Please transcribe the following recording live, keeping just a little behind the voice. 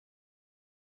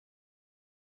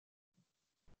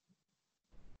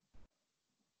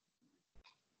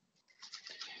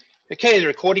Okay, the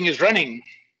recording is running.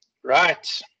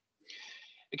 Right.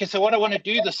 Okay, so what I want to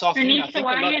do this afternoon, I think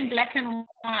why are you in black and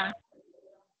white?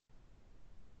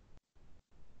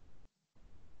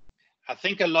 I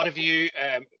think a lot of you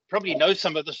probably know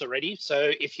some of this already.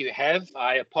 So if you have,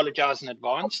 I apologize in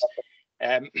advance.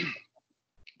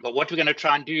 But what we're going to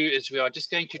try and do is we are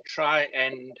just going to try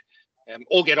and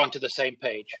all get onto the same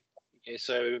page. Okay,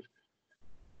 so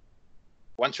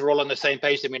once we're all on the same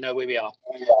page, then we know where we are.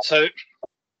 So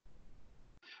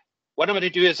what I'm going to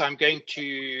do is I'm going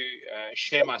to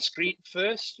share my screen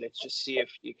first. Let's just see if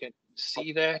you can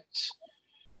see that.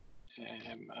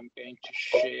 I'm going to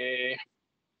share.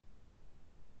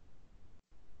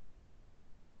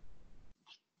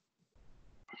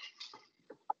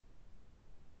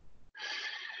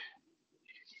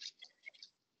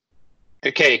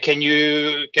 Okay, can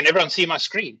everyone see my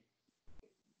screen?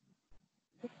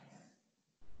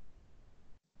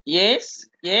 Yes,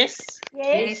 yes.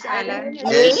 Yes, Alan.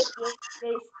 Yes.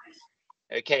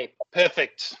 Okay,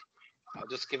 perfect. I'll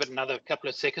just give it another couple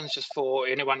of seconds just for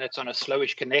anyone that's on a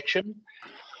slowish connection.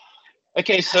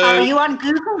 Okay, so are you on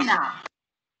Google now?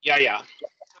 Yeah.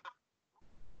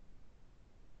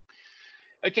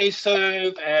 Okay,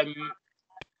 so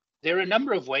there are a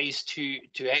number of ways to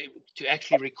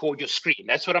actually record your screen.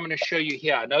 That's what I'm going to show you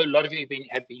here. I know a lot of you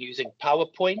have been using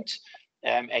PowerPoint,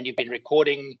 and you've been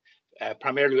recording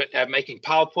primarily making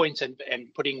PowerPoints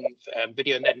and putting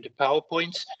video and that into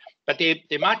PowerPoints. But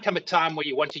there might come a time where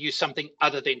you want to use something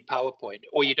other than PowerPoint,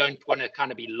 or you don't want to kind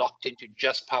of be locked into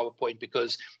just PowerPoint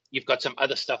because you've got some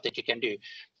other stuff that you can do.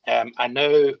 I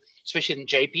know, especially in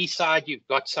JP side, you've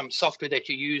got some software that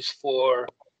you use for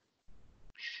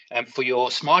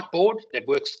your smart board that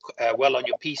works well on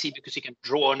your PC because you can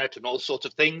draw on it and all sorts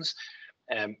of things.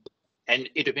 And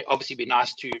it would obviously be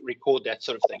nice to record that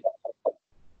sort of thing.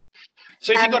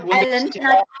 So if you've got Windows,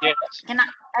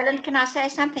 Alan, can I say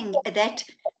something? That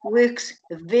works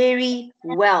very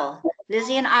well.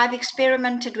 Lizzie and I've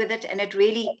experimented with it, and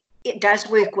it does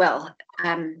work well.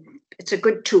 It's a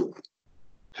good tool.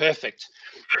 Perfect.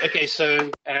 Okay,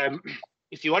 so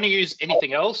if you want to use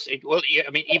anything else, I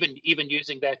mean, even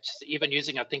using that,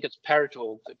 I think it's Parrot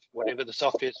or whatever the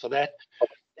software is for that,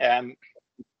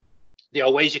 there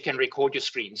are ways you can record your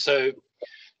screen. So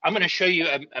I'm going to show you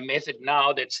a method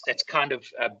now that's kind of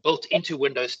built into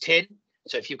Windows 10.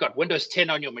 So if you've got Windows 10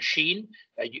 on your machine,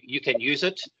 you can use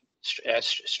it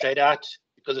straight out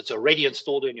because it's already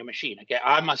installed in your machine. Okay,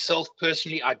 I myself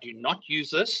personally, I do not use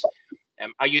this.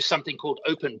 I use something called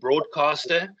Open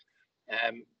Broadcaster.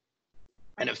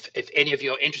 And if any of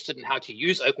you are interested in how to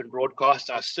use Open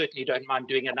Broadcaster, I certainly don't mind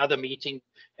doing another meeting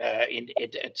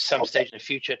at some stage in the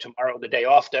future, tomorrow or the day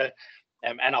after,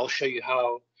 and I'll show you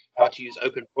how to use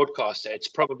Open Broadcaster. It's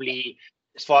probably,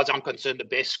 as far as I'm concerned, the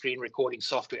best screen recording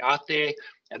software out there.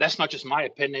 And that's not just my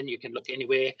opinion. You can look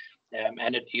anywhere,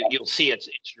 and you'll see it's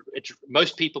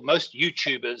most people, most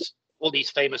YouTubers, all these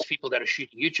famous people that are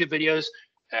shooting YouTube videos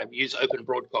use Open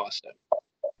Broadcaster.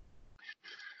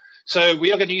 So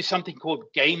we are going to use something called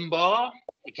Gamebar.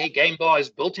 Okay, Gamebar is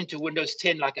built into Windows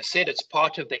 10. Like I said, it's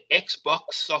part of the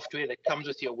Xbox software that comes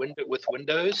with your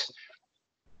Windows.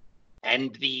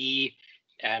 And the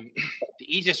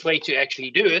easiest way to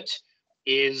actually do it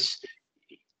is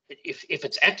if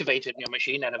it's activated in your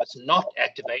machine, and if it's not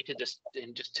activated, just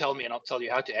tell me and I'll tell you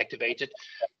how to activate it.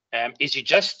 Is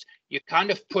you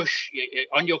kind of push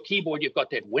on your keyboard. You've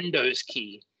got that Windows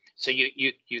key. So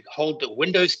you hold the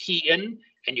Windows key in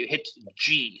and you hit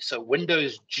G. So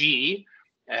Windows G,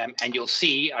 and you'll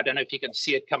see, I don't know if you can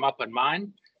see it come up on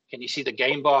mine. Can you see the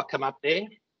game bar come up there?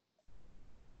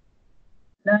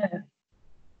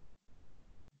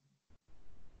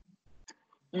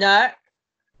 No.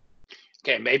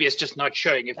 Okay, maybe it's just not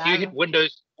showing. If you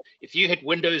hit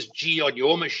Windows G on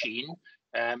your machine,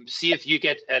 see if you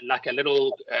get like a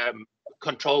little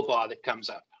control bar that comes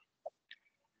up.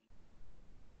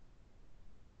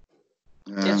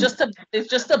 It's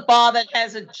just a bar that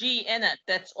has a G in it.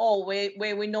 That's all. Where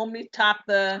we normally type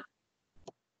the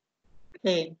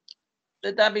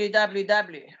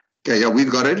www. Okay, yeah,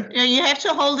 we've got it. Yeah, you have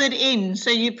to hold it in. So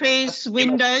you press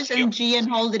Windows and G and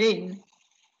hold it in.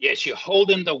 Yes, you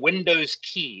hold in the Windows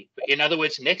key. In other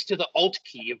words, next to the Alt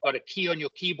key, you've got a key on your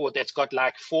keyboard that's got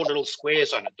like 4 little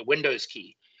squares on it, the Windows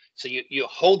key. So you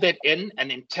hold that in and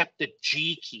then tap the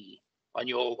G key on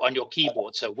your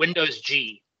keyboard. So Windows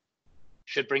G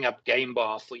should bring up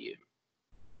Gamebar for you.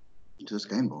 Just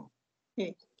Gamebar.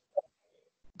 Okay.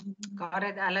 Got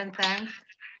it, Alan, thanks.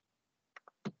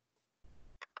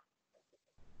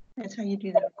 That's how you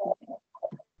do that.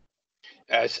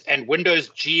 And Windows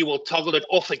G will toggle it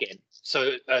off again.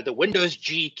 So the Windows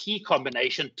G key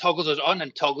combination toggles it on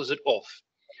and toggles it off.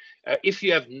 If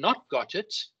you have not got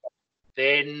it,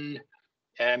 then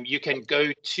you can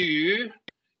go to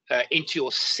into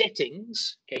your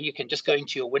settings. Okay, you can just go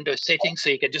into your Windows settings. So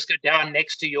you can just go down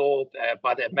next to your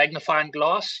by the magnifying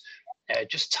glass,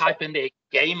 just type in there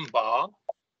Gamebar,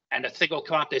 and a thing will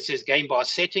come up that says Gamebar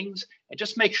settings, and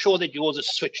just make sure that yours is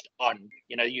switched on.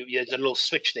 You know, there's a little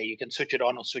switch there. You can switch it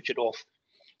on or switch it off.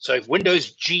 So if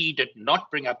Windows G did not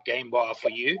bring up Gamebar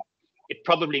for you, it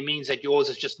probably means that yours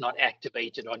is just not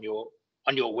activated on your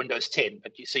Windows 10.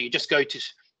 But so you just go to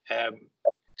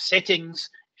settings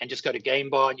and just go to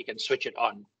Gamebar, and you can switch it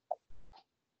on.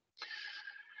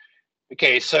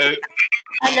 Okay, so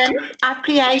Alan, I've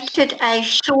created a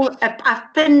short,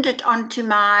 I've pinned it onto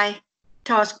my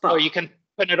taskbar. or you can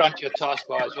pin it onto your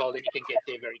taskbar as well, then you can get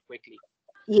there very quickly.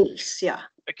 Yes, yeah.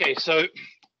 Okay, so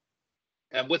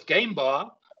with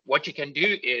Gamebar, what you can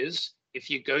do is if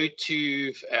you go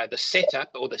to the setup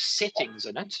or the settings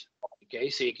in it, okay,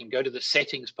 so you can go to the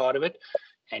settings part of it,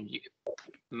 and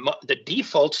the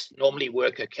defaults normally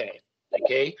work okay.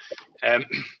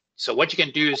 So what you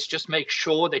can do is just make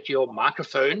sure that your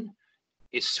microphone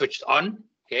is switched on.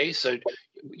 Okay, so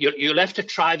you'll have to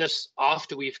try this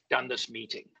after we've done this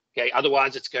meeting. Okay,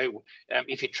 otherwise it's going.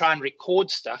 If you try and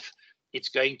record stuff, it's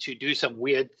going to do some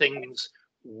weird things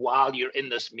while you're in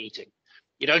this meeting.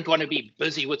 You don't want to be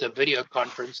busy with a video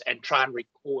conference and try and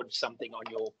record something on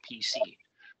your PC.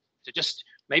 So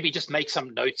maybe just make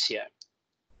some notes here.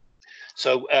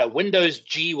 So Windows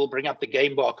G will bring up the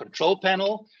Gamebar control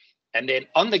panel. And then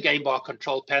on the Gamebar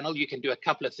control panel, you can do a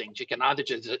couple of things. You can either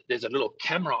there's a little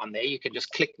camera on there. You can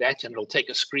just click that and it'll take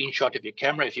a screenshot of your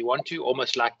camera if you want to,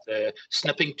 almost like the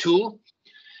snipping tool.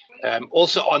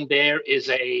 Also on there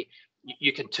is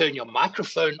you can turn your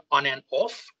microphone on and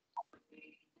off.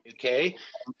 Okay,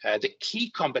 the key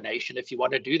combination, if you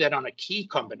want to do that on a key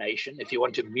combination, if you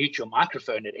want to mute your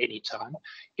microphone at any time,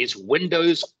 is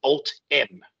Windows Alt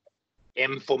M,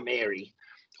 M for Mary,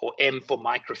 or M for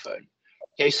microphone.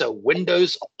 Okay, so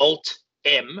Windows Alt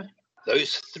M,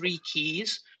 those three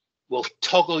keys will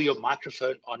toggle your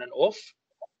microphone on and off.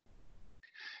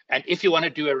 And if you want to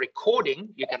do a recording,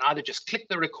 you can either just click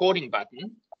the recording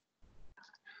button,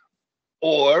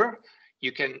 or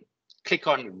you can click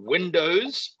on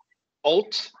Windows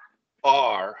Alt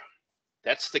R.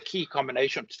 That's the key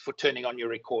combination for turning on your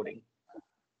recording.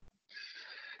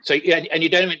 So and you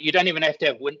don't even have to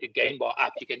have Gamebar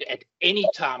up. You can at any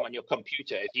time on your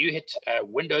computer, if you hit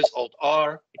Windows Alt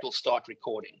R, it will start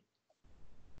recording.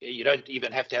 You don't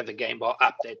even have to have the Gamebar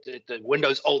up. The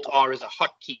Windows Alt R is a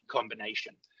hotkey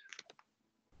combination.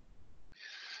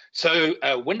 So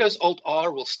Windows Alt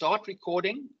R will start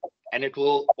recording, and it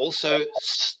will also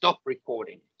stop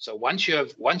recording. So once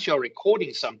you're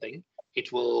recording something,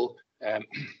 it will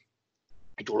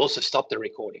also stop the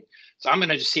recording. So I'm going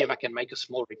to just see if I can make a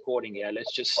small recording here.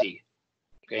 Let's just see.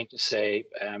 I'm going to say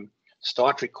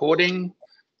start recording,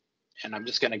 and I'm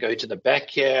just going to go to the back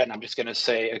here, and I'm just going to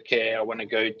say, okay, I want to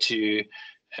go to,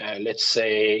 let's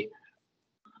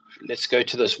go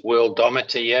to this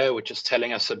worldometer here, which is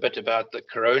telling us a bit about the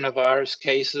coronavirus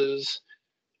cases.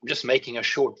 I'm just making a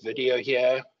short video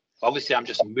here. Obviously, I'm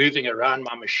just moving around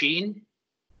my machine.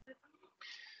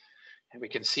 And we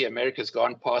can see America's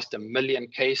gone past 1 million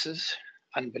cases.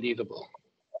 Unbelievable.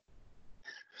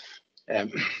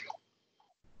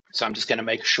 So I'm just going to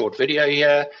make a short video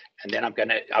here. And then I've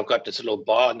got this little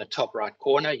bar in the top right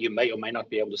corner. You may or may not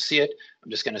be able to see it. I'm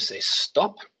just going to say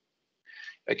stop.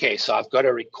 Okay, so I've got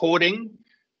a recording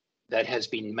that has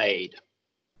been made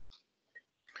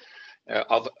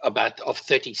of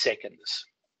 30 seconds.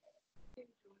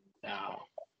 Now,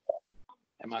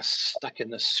 am I stuck in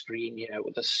the screen here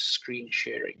with the screen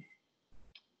sharing?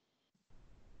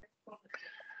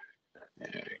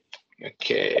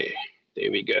 Okay,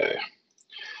 there we go.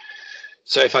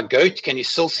 So if I go, can you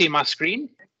still see my screen?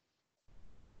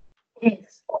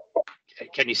 Yes.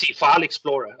 Can you see File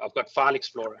Explorer? I've got File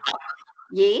Explorer.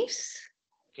 Yes.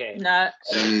 Okay. No,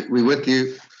 We're with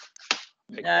you.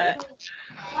 Okay. no,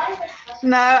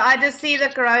 No, I just see the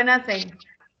corona thing.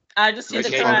 I just see the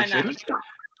Okay. corona.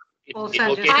 It Also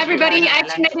will just- get- Hi, everybody, I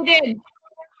connected in.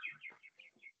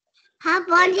 How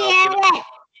about Okay, the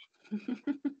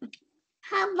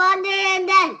How about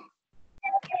the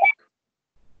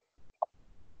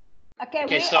Okay,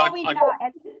 Okay, where so are we on- now?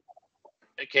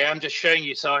 Okay, I'm just showing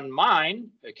you. So on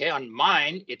mine,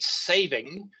 it's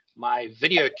saving my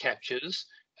video captures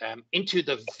into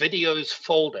the videos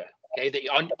folder. Okay,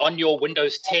 on your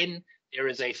Windows 10, there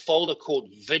is a folder called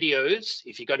videos.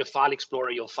 If you go to File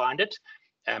Explorer, you'll find it.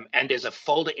 And there's a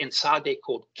folder inside there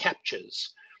called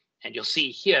captures. And you'll see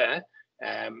here,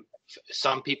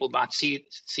 some people might see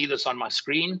this on my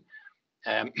screen.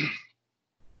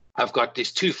 I've got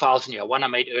these two files in here, one I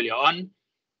made earlier on,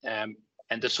 and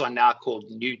this one now called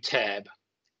New Tab,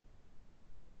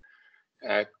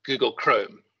 Google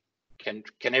Chrome. Can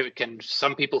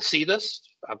some people see this?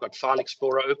 I've got File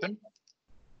Explorer open.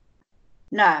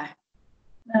 No.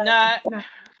 No,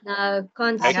 No,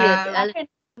 can't see it, Okay. Alan.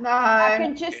 No. I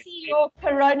can just see your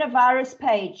coronavirus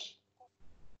page.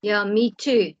 Yeah, me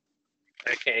too.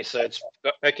 Okay, so it's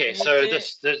okay. So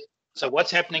so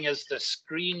what's happening is the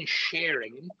screen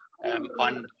sharing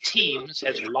on Teams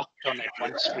has locked on that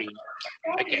one screen.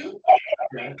 Okay.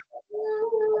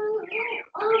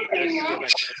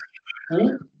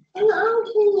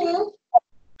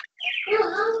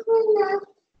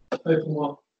 Open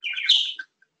what?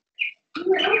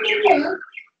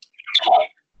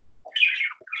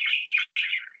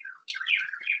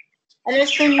 Hello,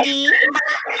 Cindy.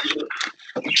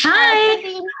 Hi.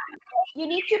 Cindy, you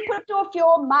need to put off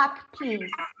your mic, please.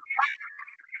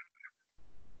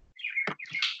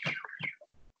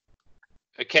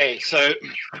 Okay, so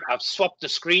I've swapped the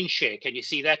screen share. Can you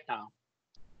see that now?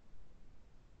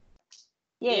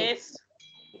 Yes.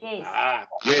 yes. Yes. Ah,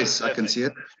 Yes, I can perfect. see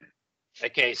it.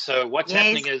 Okay, so what's Yes.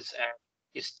 happening is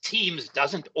Teams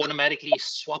doesn't automatically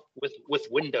swap with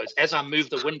Windows. As I move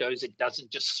the windows, it doesn't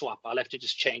just swap. I'll have to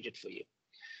just change it for you.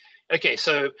 Okay,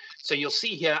 so you'll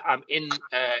see here I'm in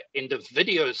the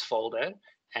videos folder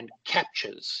and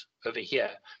captures over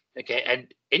here. Okay,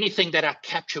 and anything that I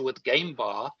capture with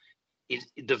Gamebar, is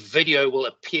the video will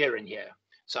appear in here.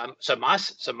 So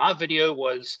my video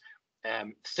was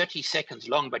 30 seconds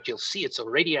long, but you'll see it's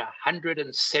already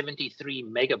 173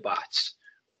 megabytes.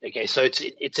 Okay, so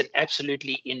it's an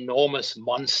absolutely enormous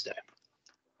monster.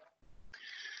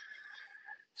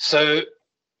 So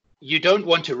you don't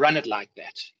want to run it like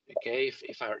that. Okay,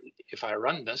 if I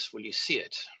run this, will you see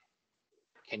it?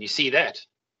 Can you see that?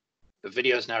 The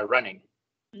video is now running.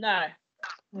 No.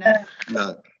 No.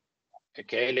 No,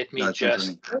 Okay, let me no, it's not just,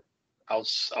 running.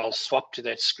 I'll swap to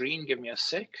that screen. Give me a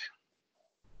sec.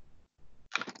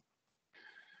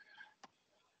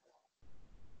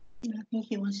 I think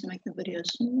he wants to make the video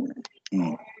smaller.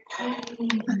 Mm.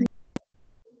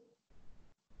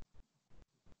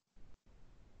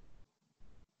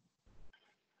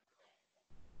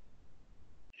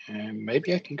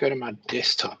 Maybe I can go to my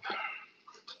desktop.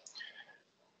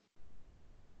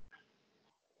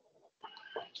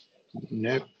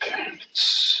 Nope.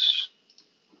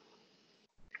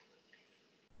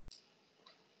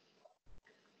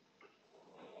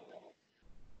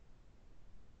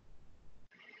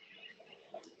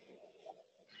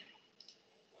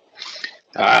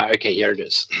 Okay, here it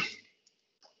is.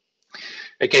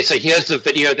 Okay, so here's the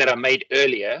video that I made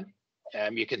earlier.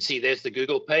 You can see there's the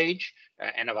Google page.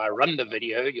 And if I run the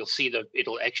video, you'll see that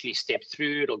it'll actually step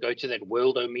through. It'll go to that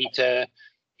worldometer.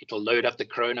 It'll load up the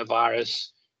coronavirus,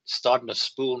 starting to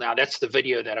spool. Now, that's the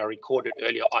video that I recorded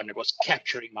earlier on. It was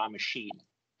capturing my machine.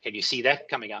 Can you see that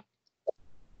coming up?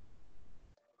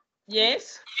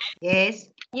 Yes. Yes.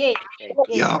 Yes. Okay.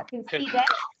 Yes, Yeah. I can see that.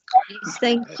 Yes,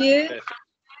 thank you. Perfect.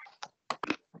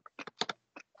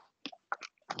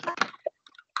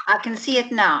 I can see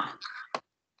it now.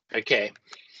 Okay.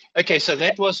 Okay, so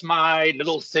that was my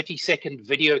little 30-second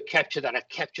video capture that I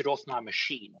captured off my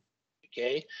machine.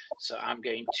 Okay, so I'm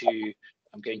going to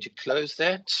close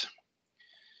that.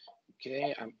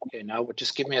 Okay, okay, now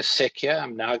just give me a sec here.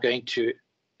 I'm now going to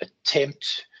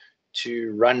attempt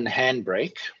to run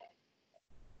Handbrake.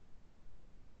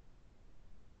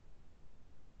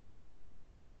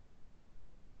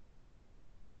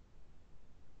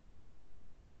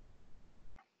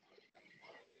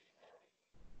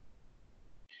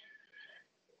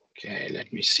 Okay,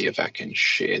 let me see if I can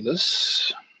share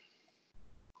this.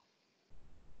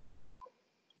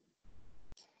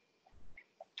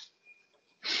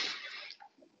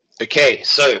 Okay,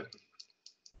 so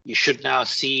you should now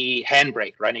see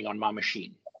Handbrake running on my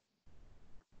machine.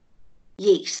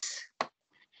 Yes.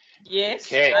 Yes.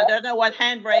 Okay. I don't know what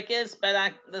Handbrake is,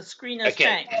 but the screen has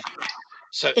Okay. changed.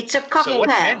 So It's a so cocktail.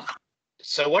 what I've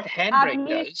Handbrake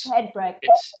used does, Handbrake.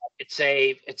 it's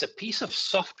a piece of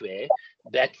software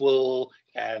that will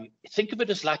think of it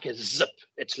as like a zip.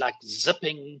 It's like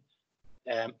zipping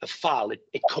a file. It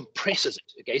compresses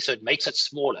it. Okay, so it makes it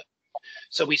smaller.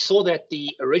 So we saw that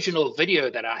the original video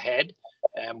that I had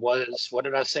was, what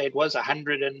did I say? It was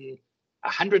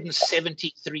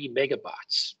 173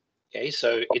 megabytes. Okay,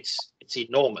 so it's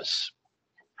enormous.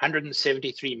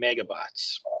 173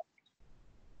 megabytes.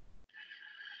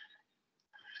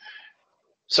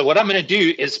 So what I'm going to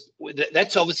do is,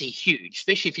 that's obviously huge,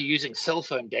 especially if you're using cell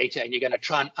phone data and you're going to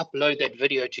try and upload that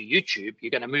video to YouTube.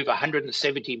 You're going to move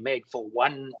 170 meg for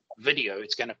one video.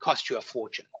 It's going to cost you a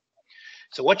fortune.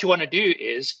 So what you want to do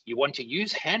is you want to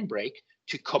use Handbrake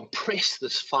to compress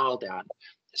this file down.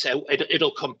 So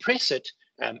it'll compress it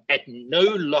at no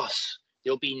loss.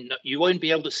 There'll be no, you won't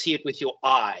be able to see it with your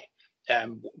eye,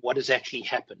 what has actually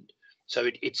happened. So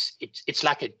it's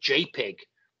like a JPEG.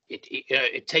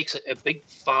 It takes a big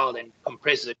file and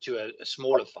compresses it to a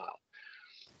smaller file.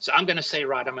 So I'm going to say,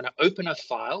 right, I'm going to open a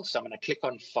file. So I'm going to click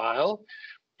on File,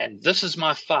 and this is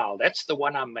my file. That's the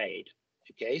one I made.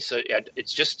 Okay, so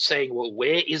it's just saying, well,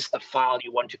 where is the file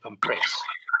you want to compress?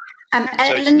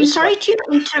 Ellen, sorry to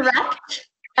interrupt.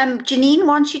 Janine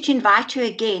wants you to invite her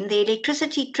again. The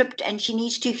electricity tripped, and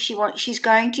she's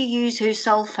going to use her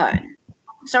cell phone.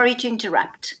 Sorry to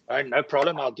interrupt. All right, no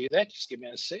problem. I'll do that. Just give me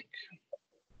a sec.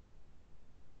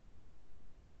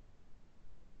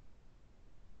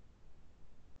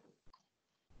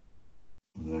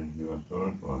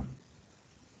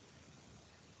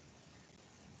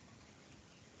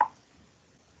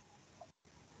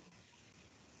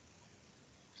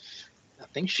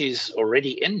 I think she's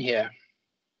already in here.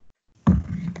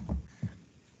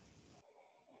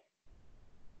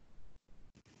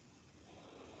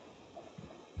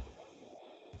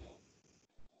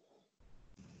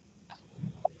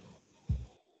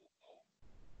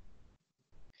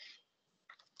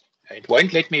 It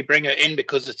won't let me bring her in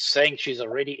because it's saying she's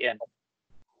already in.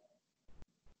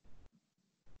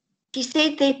 She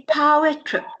said their power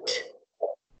tripped.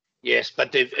 Yes,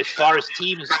 but as far as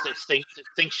Teams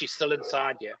think she's still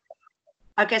inside here.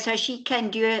 Okay, so she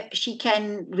can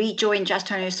rejoin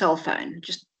just on her cell phone.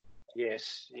 Just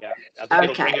yes, yeah. I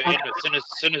think it'll bring her in as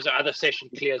soon as the other session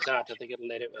clears out. I think it'll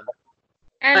let her in.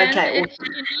 Ellen, okay. It's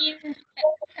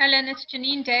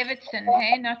Janine Davidson,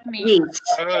 hey, not me. Yes.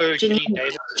 Oh, Janine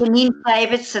Davidson. Janine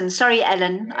Davidson. Sorry,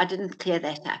 Ellen, I didn't clear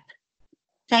that up.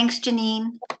 Thanks,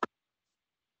 Janine.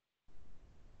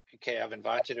 Okay, I've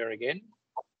invited her again.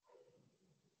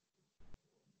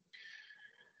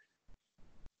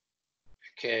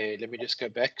 Okay, let me just go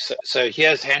back. So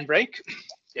here's Handbrake.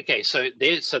 Okay, so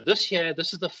this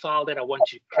is the file that I want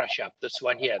to crush up. This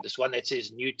one here, this one that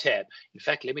says new tab. In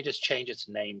fact, let me just change its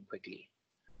name quickly.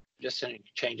 Just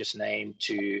change its name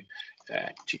to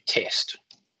test.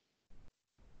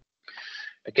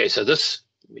 Okay, so this,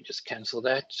 let me just cancel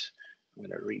that. I'm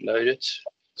going to reload it.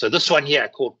 So this one here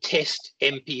called test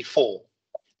MP4.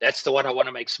 That's the one I want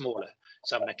to make smaller.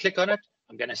 So I'm going to click on it.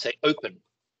 I'm going to say open.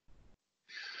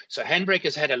 So Handbrake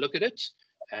has had a look at it,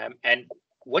 and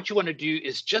what you want to do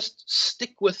is just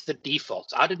stick with the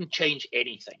defaults. I didn't change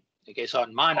anything. Okay, so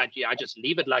on mine, I just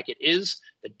leave it like it is.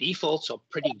 The defaults are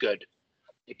pretty good.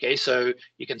 Okay, so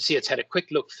you can see it's had a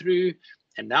quick look through,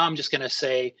 and now I'm just going to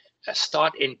say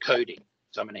start encoding.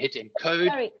 So I'm going to hit encode.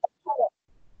 Sorry,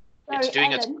 it's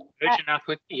doing Ellen, its version now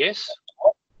quickly. Yes.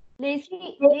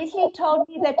 Leslie told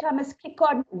me that I must click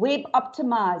on web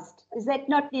optimized. Is that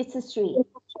not necessary?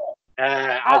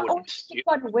 I wouldn't. Click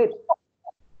on web.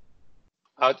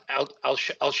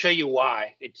 I'll show you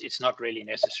why it's not really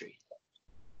necessary.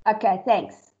 Okay,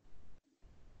 thanks.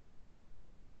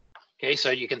 Okay, so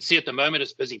you can see at the moment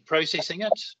it's busy processing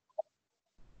it.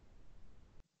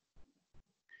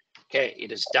 Okay,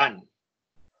 it is done.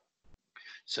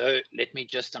 So let me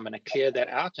just, I'm going to clear that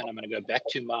out and I'm going to go back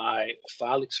to my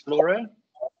file explorer.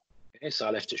 Okay, so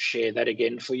I'll have to share that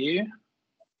again for you.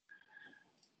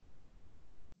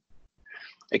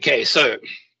 Okay, so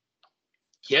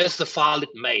here's the file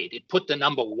it made. It put the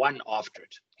number 1 after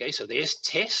it. Okay, so there's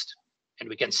test, and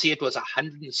we can see it was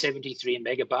 173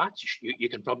 megabytes. You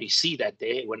can probably see that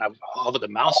there when I've hovered the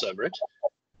mouse over it.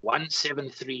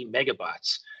 173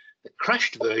 megabytes. The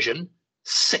crushed version,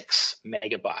 6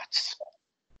 megabytes.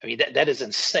 I mean, that is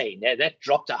insane. That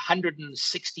dropped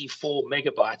 164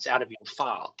 megabytes out of your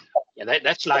file. Yeah,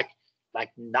 that's like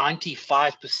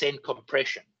 95%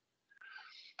 compression.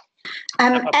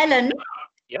 Ellen,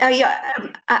 yep.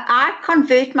 I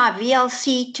convert my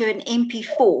VLC to an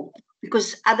MP4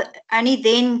 because only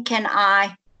then can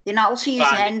I also use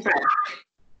Handbrake.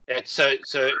 So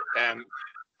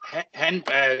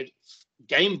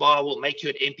Gamebar will make you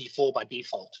an MP4 by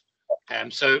default.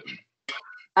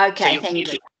 Okay,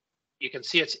 thank you. You can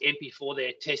see it's MP4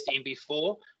 there, test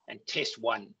MP4 and test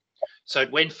 1. So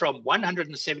it went from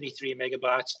 173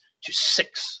 megabytes to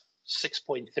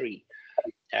 6.3.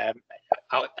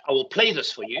 I will play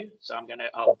this for you. So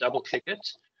I'll double click it.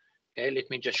 Okay, let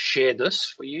me just share this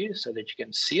for you so that you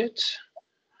can see it.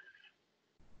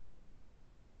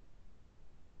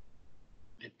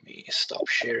 Let me stop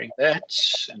sharing that,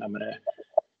 and I'm going to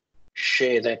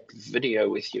share that video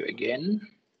with you again.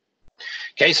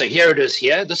 Okay, so here it is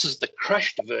here. This is the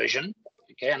crushed version.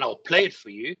 Okay, and I'll play it for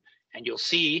you, and you'll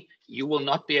see you will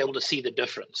not be able to see the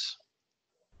difference.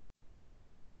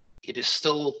 It is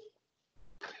still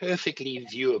perfectly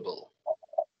viewable.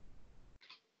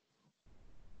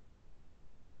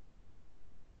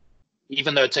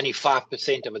 Even though it's only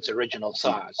 5% of its original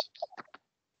size.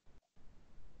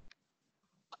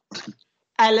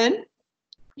 Alan?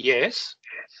 Yes.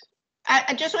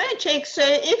 I just want to check. So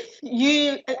if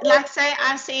you, like say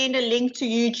I send a link to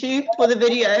YouTube for the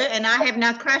video and I have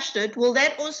now crushed it, will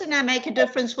that also now make a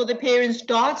difference for the parents'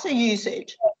 data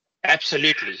usage?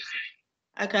 Absolutely.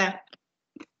 Okay.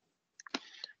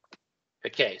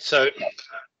 Okay, so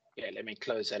yeah, let me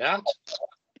close that out.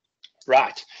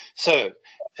 Right, so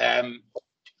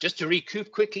just to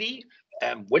recoup quickly,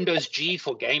 Windows G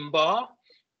for Gamebar,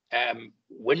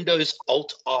 Windows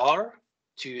Alt R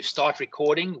to start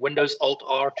recording, Windows Alt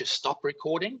R to stop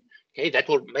recording. Okay, that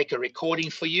will make a recording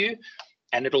for you,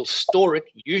 and it'll store it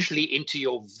usually into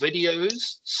your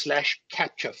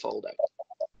videos/capture folder.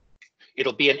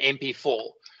 It'll be an MP4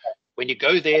 when you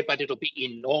go there, but it'll be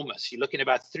enormous. You're looking at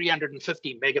about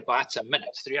 350 megabytes a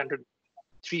minute,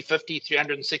 350,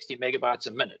 360 megabytes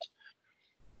a minute.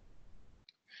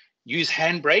 Use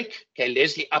Handbrake. Okay,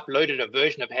 Leslie uploaded a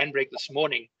version of Handbrake this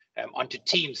morning onto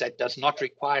Teams that does not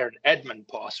require an admin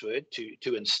password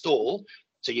to install.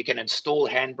 So you can install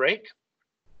Handbrake.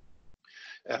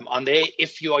 On there,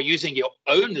 if you are using your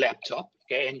own laptop,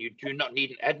 okay, and you do not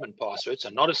need an admin password, so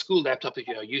not a school laptop, if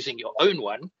you are using your own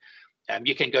one,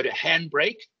 you can go to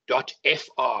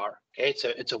handbrake.fr. Okay, so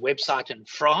it's a website in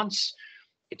France.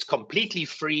 It's completely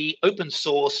free, open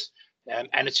source,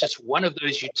 and it's just one of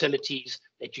those utilities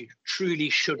that you truly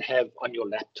should have on your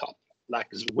laptop, like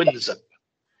WinZip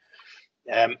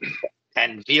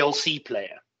and VLC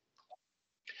player.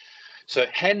 So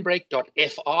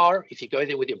handbrake.fr, if you go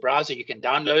there with your browser, you can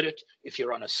download it. If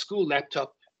you're on a school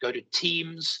laptop, go to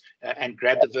Teams and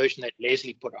grab the version that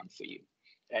Leslie put on for you.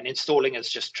 And installing is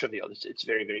just trivial. It's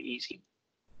very, very easy.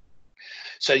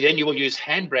 So then you will use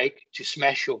Handbrake to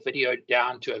smash your video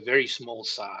down to a very small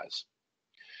size.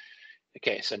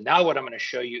 Okay, so now what I'm going to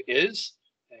show you is,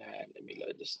 let me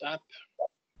load this up.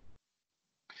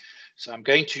 So I'm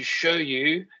going to show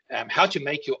you how to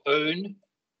make your own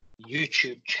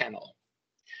YouTube channel.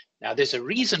 Now, there's a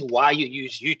reason why you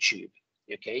use YouTube.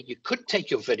 Okay, you could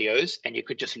take your videos and you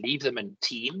could just leave them in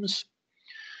Teams.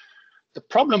 The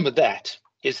problem with that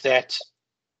is that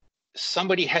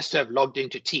somebody has to have logged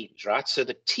into Teams, right? So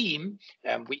the team,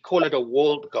 we call it a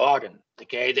walled garden.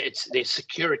 Okay, there's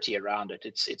security around it.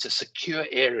 It's a secure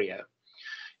area,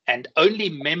 and only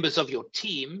members of your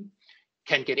team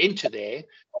can get into there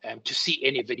to see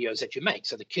any videos that you make.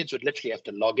 So the kids would literally have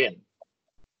to log in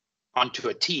onto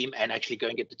a team and actually go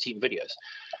and get the team videos.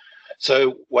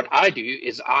 So what I do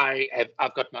is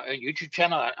I've got my own YouTube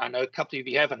channel. I know a couple of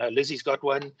you have. I know Lizzie's got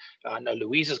one. I know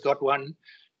Louisa's got one.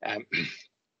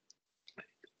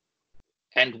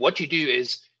 And what you do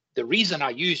is, the reason I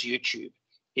use YouTube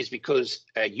is because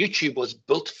YouTube was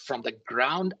built from the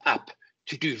ground up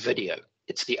to do video.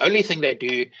 It's the only thing they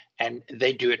do, and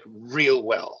they do it real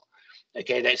well.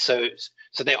 Okay, so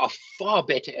they are far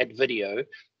better at video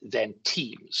than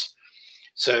Teams.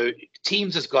 So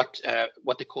Teams has got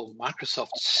what they call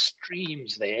Microsoft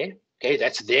Streams there. Okay,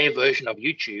 that's their version of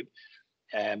YouTube,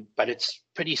 but it's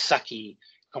pretty sucky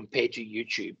compared to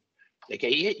YouTube.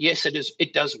 Okay, yes,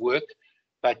 it does work.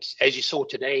 But as you saw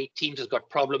today, Teams has got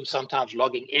problems sometimes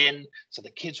logging in, so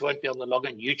the kids won't be able to log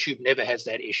in. YouTube never has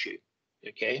that issue,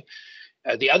 okay?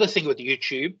 The other thing with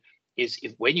YouTube is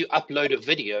when you upload a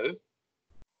video,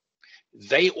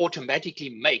 they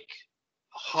automatically make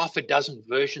half a dozen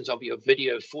versions of your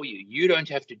video for you. You don't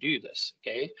have to do this,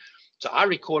 okay? So I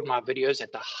record my videos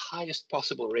at the highest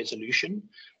possible resolution.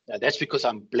 Now, that's because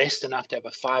I'm blessed enough to have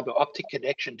a fiber optic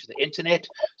connection to the internet.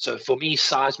 So for me,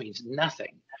 size means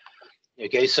nothing.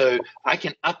 Okay, so I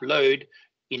can upload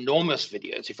enormous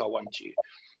videos if I want to,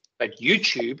 but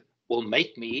YouTube will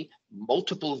make me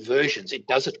multiple versions. It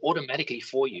does it automatically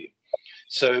for you.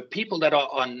 So people that are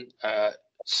on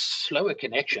slower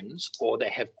connections or they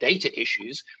have data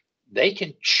issues, they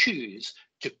can choose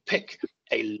to pick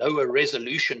a lower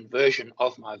resolution version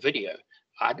of my video.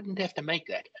 I didn't have to make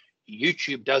that.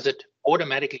 YouTube does it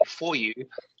automatically for you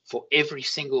for every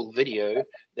single video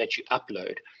that you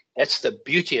upload. That's the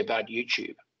beauty about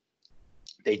YouTube.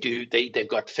 They've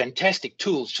got fantastic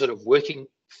tools sort of working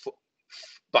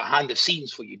behind the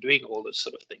scenes for you, doing all this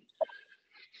sort of thing.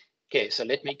 Okay, so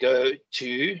let me go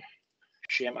to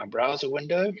share my browser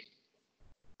window.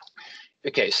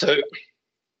 Okay, so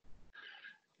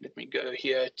let me go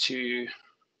here to,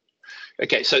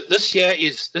 okay, so this here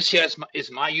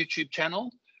is my YouTube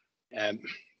channel.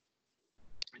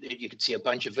 You can see a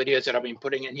bunch of videos that I've been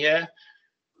putting in here.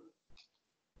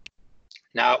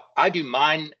 Now, I do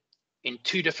mine in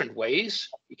two different ways.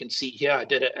 You can see here, I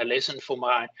did a lesson for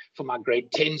my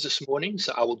grade 10s this morning.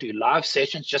 So I will do live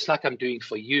sessions, just like I'm doing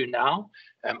for you now.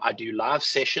 I do live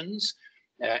sessions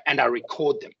and I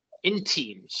record them in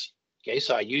Teams. Okay,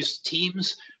 so I use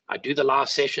Teams, I do the live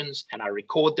sessions and I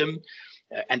record them.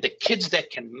 And the kids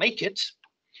that can make it,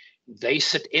 they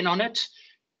sit in on it.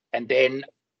 And then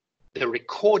the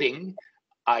recording,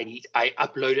 I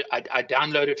upload it, I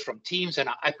download it from Teams and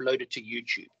I upload it to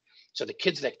YouTube. So the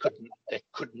kids that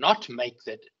could not make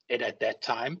it at that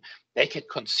time, they could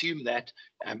consume that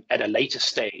at a later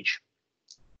stage.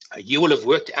 You will have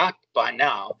worked out by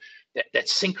now that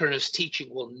synchronous teaching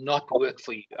will not work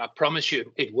for you. I promise you,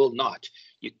 it will not.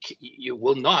 You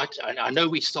will not. I know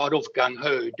we start off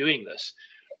gung-ho doing this,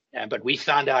 but we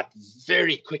found out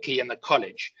very quickly in the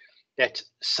college that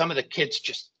some of the kids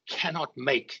just cannot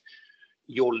make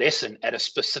your lesson at a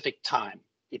specific time.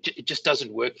 It just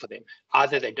doesn't work for them.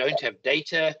 Either they don't have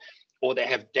data or they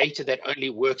have data that only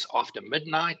works after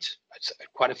midnight.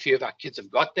 Quite a few of our kids have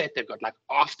got that. They've got like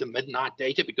after midnight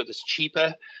data because it's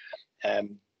cheaper.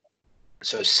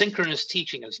 So synchronous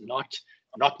teaching is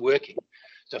not working.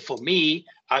 So for me,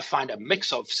 I find a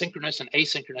mix of synchronous and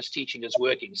asynchronous teaching is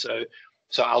working. So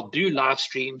I'll do live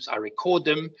streams, I record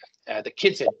them. The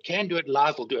kids that can do it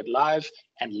live will do it live.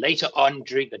 And later on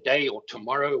during the day or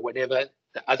tomorrow, whatever,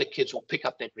 the other kids will pick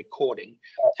up that recording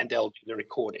and they'll do the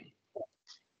recording.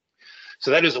 So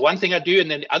that is the one thing I do.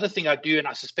 And then the other thing I do, and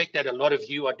I suspect that a lot of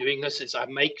you are doing this, is I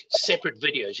make separate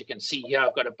videos. You can see here,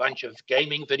 I've got a bunch of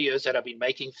gaming videos that I've been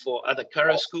making for other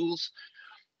Curro schools.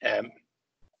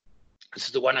 This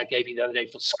is the one I gave you the other day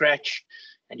for Scratch.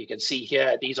 And you can see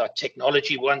here, these are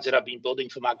technology ones that I've been building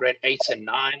for my grade 8s and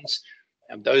 9s.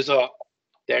 And those are,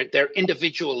 they're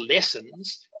individual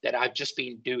lessons that I've just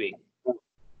been doing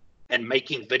and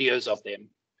making videos of them.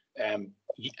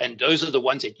 And those are the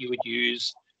ones that you would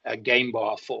use a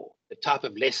Gamebar for, the type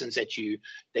of lessons that you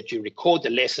record the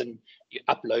lesson, you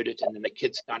upload it, and then the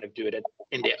kids kind of do it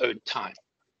in their own time.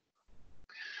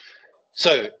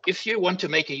 So if you want to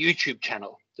make a YouTube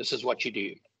channel, this is what you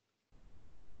do.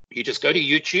 You just go to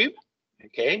YouTube,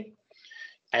 okay?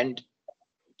 And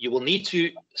you will need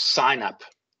to sign up,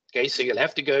 okay? So you'll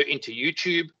have to go into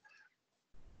YouTube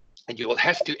and you will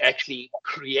have to actually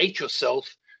create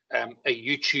yourself a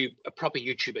proper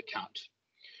YouTube account.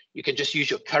 You can just use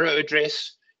your Curro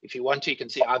address. If you want to, you can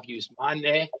see I've used mine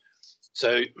there.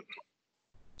 So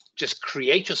just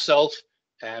create yourself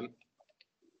a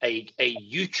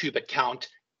YouTube account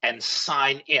and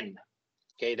sign in.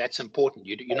 Okay, that's important.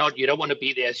 You don't want to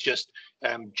be there as just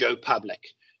Joe Public.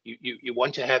 You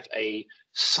want to have a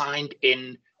signed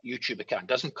in YouTube account. It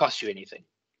doesn't cost you anything.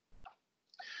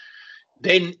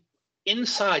 Then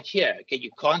inside here, okay,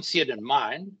 you can't see it in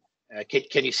mine.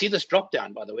 Can you see this drop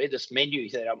down, by the way, this menu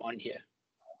that I'm on here?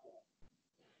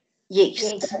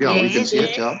 Yes. Yeah, we can see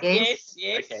it, yeah. Yes.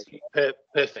 Okay,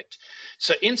 perfect.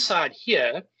 So inside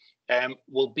here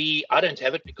will be, I don't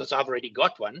have it because I've already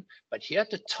got one, but here at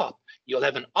the top, you'll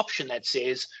have an option that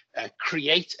says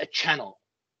create a channel.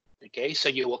 Okay, so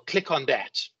you will click on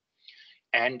that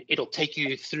and it'll take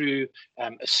you through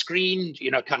a screen,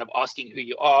 kind of asking who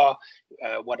you are,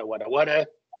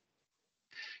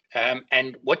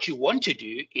 and what you want to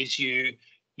do is you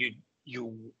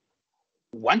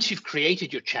once you've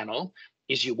created your channel,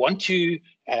 is you want to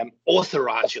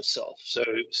authorize yourself.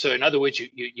 So in other words,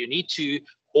 you need to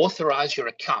authorize your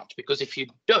account, because if you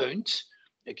don't,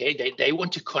 okay, they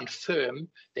want to confirm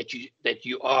that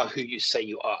you are who you say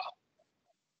you are.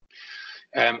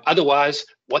 Otherwise,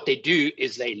 what they do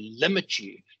is they limit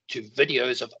you to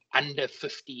videos of under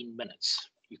 15 minutes.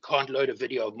 You can't load a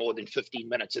video of more than 15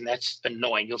 minutes, and that's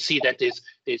annoying. You'll see that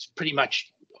there's pretty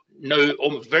much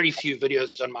or very few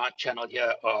videos on my channel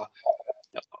here are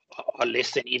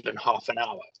less than even half an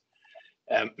hour.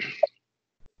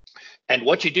 And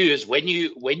what you do is when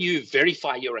you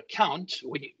verify your account,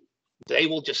 they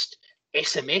will just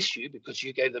SMS you, because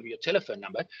you gave them your telephone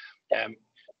number.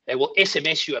 They will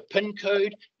SMS you a PIN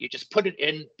code. You just put it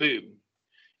in, boom,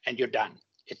 and you're done.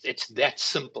 It's that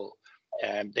simple.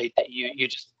 You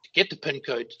just get the PIN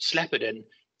code, slap it in,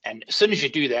 and as soon as you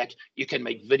do that, you can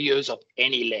make videos of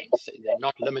any length. They're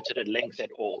not limited in length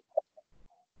at all.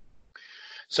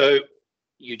 So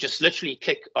you just literally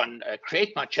click on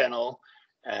create my channel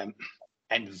and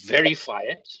verify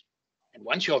it. And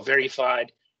once you're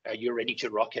verified, you're ready to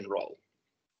rock and roll.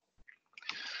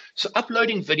 So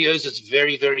uploading videos is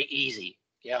very, very easy.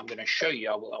 Okay, I'm going to show you.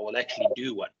 I will actually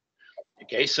do one.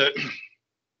 Okay, so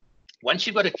once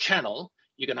you've got a channel,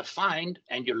 you're going to find,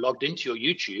 and you're logged into your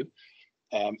YouTube,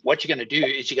 what you're going to do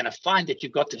is you're going to find that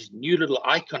you've got this new little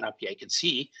icon up here. You can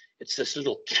see it's this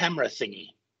little camera thingy.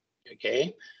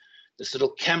 Okay, this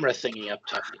little camera thingy up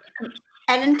top here.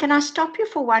 Alan, can I stop you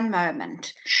for one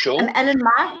moment? Sure. Alan,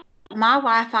 my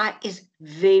Wi-Fi is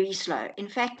very slow. In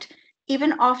fact,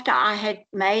 even after I had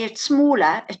made it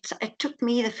smaller, it took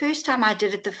me, the first time I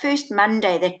did it, the first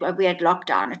Monday that we had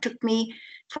lockdown, it took me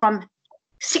from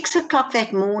 6 o'clock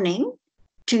that morning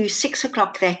to 6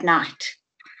 o'clock that night.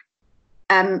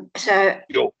 So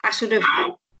I sort of,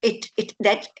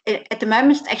 at the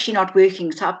moment it's actually not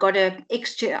working. So I've got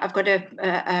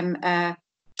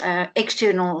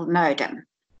external modem,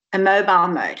 a mobile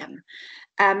modem.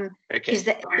 Okay.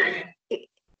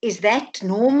 Is that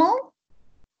normal?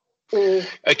 Or?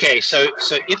 Okay, so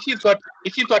if you've got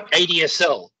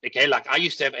ADSL, okay, like I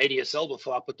used to have ADSL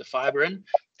before I put the fiber in.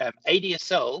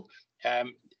 ADSL,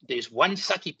 there's one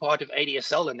sucky part of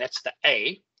ADSL, and that's the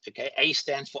A. Okay, A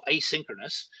stands for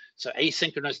asynchronous. So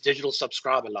asynchronous digital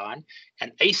subscriber line,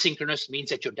 and asynchronous means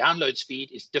that your download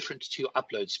speed is different to your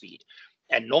upload speed.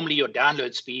 And normally your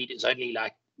download speed is only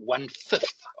like 1/5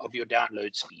 of your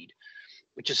download speed,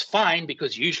 which is fine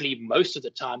because usually most of the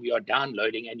time you are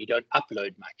downloading and you don't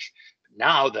upload much.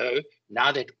 Now though,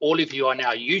 now that all of you are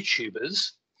now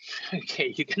YouTubers,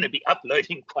 okay, you're going to be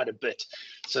uploading quite a bit.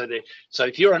 So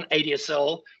if you're on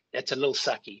ADSL, that's a little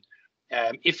sucky.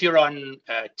 If you're on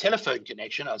telephone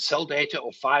connection, on cell data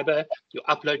or fiber, your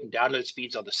upload and download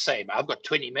speeds are the same. I've got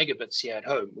 20 megabits here at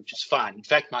home, which is fine. In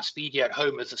fact, my speed here at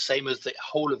home is the same as the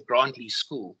whole of Grantley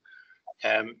School.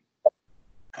 And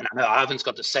I know Ivan's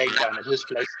got the same down at his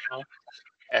place now.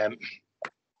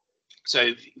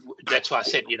 So that's why I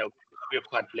said, we're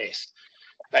quite blessed.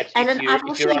 But Alan,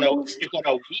 if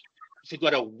you've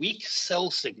got a weak cell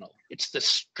signal, it's the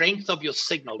strength of your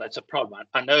signal that's a problem.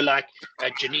 I know, like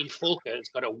Janine Falker has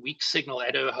got a weak signal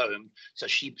at her home, so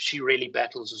she really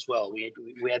battles as well. We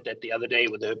had that the other day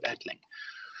with her battling.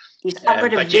 I've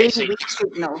got a very weak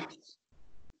signal.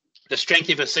 The strength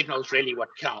of a signal is really what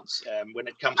counts when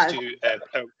it comes to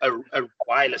a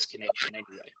wireless connection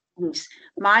anyway. Yes,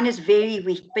 mine is very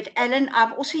weak. But Alan,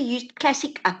 I've also used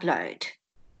classic upload,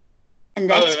 and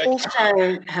that's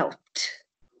also helped.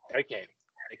 Okay.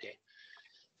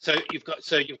 So you've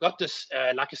got this,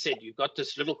 like I said, you've got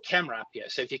this little camera up here.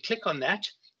 So if you click on that,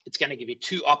 it's going to give you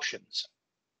two options.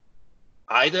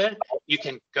 Either you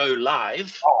can go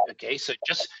live. Okay, so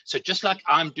just like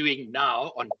I'm doing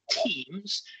now on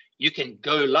Teams, you can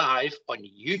go live on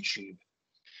YouTube.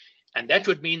 And that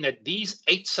would mean that these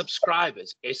 8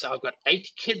 subscribers, so I've got 8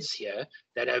 kids here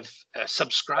that have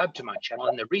subscribed to my channel.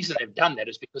 And the reason they've done that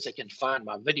is because they can find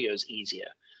my videos easier.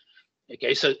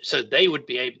 Okay, so they would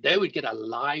get a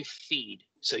live feed.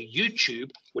 So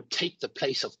YouTube would take the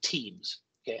place of Teams.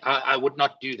 Okay, I would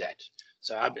not do that.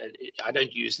 So I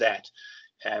don't use that.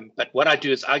 But what I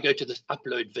do is I go to this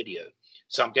upload video.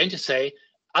 So I'm going to say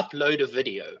upload a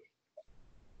video.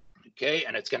 Okay,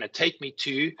 and it's going to take me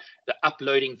to the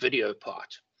uploading video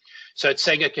part. So it's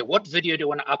saying, okay, what video do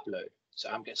I want to upload? So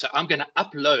I'm going to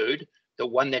upload the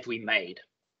one that we made.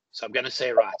 So I'm going to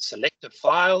say, right, select a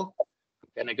file.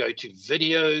 I'm going to go to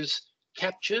videos,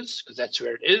 captures, because that's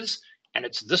where it is. And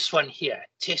it's this one here,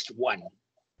 test 1.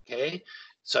 Okay,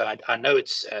 so I know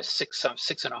it's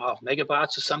 6.5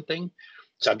 megabytes or something.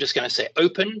 So I'm just going to say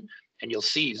open, and you'll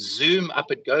see zoom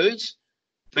up it goes.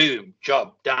 Boom,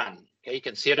 job done. Okay, you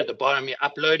can see it at the bottom here,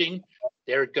 uploading.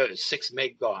 There it goes, 6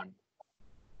 meg gone.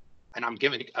 And I'm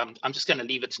just going to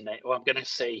leave its name, or I'm going to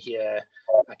say here,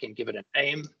 I can give it a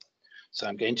name. So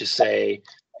I'm going to say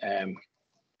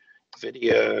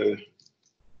video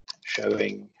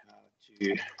showing how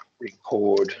to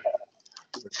record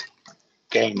with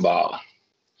Gamebar.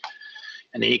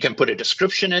 And then you can put a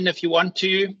description in if you want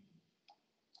to.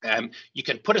 You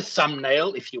can put a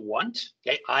thumbnail if you want.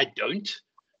 Okay, I don't.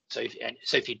 So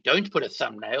if you don't put a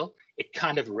thumbnail, it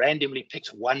kind of randomly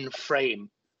picks one frame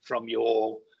from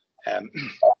your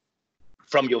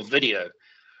video,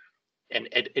 and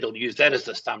it'll use that as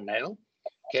the thumbnail.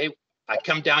 Okay, I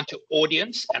come down to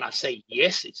audience and I say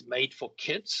yes, it's made for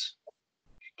kids.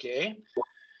 Okay.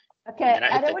 Okay,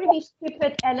 I don't want to be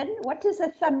stupid, Alan. What is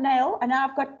a thumbnail? And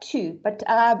I've got 2, but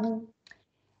I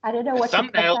don't know what a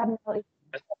thumbnail is.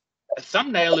 A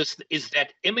thumbnail is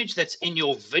that image that's in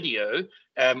your video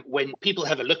when people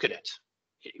have a look at it.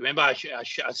 Remember, I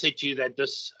said to you that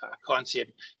this, I can't see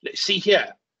it. See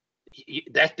here,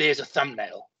 that there's a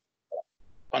thumbnail.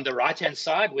 On the right-hand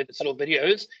side where this little video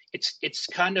is, it's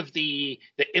kind of the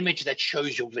image that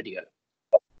shows your video.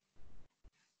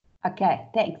 Okay,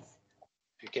 thanks.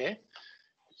 Okay.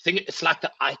 It's like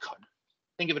the icon.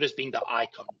 Think of it as being the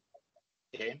icon.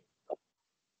 Okay.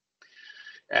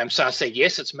 So I say,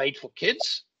 yes, it's made for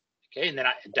kids. Okay. And then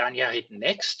down here, I hit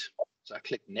next. So I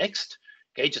click next.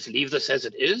 Okay. Just leave this as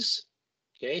it is.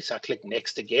 Okay. So I click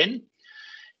next again.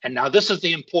 And now this is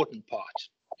the important part.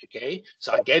 Okay.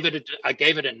 So I gave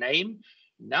it a name.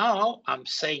 Now I'm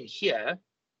saying here,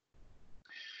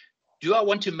 do I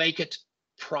want to make it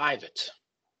private?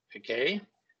 Okay.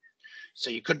 So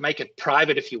you could make it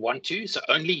private if you want to. So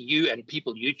only you and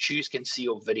people you choose can see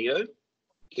your video.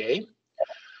 Okay.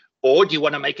 Or do you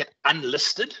want to make it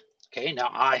unlisted? Okay. Now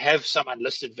I have some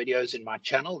unlisted videos in my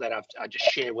channel that I just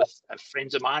share with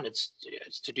friends of mine. It's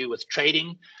to do with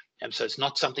trading. And so it's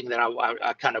not something that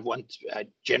I kind of want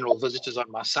general visitors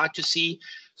on my site to see.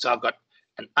 So I've got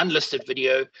an unlisted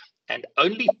video, and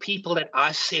only people that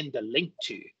I send the link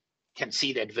to can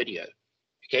see that video.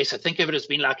 Okay, so think of it as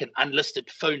being like an unlisted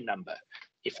phone number.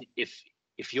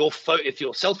 If your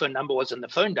cell phone number was in the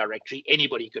phone directory,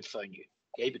 anybody could phone you.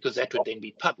 Okay, because that would then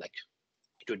be public.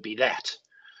 It would be that.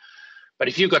 But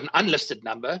if you've got an unlisted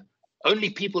number,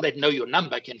 only people that know your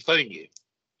number can phone you.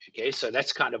 Okay, so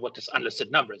that's kind of what this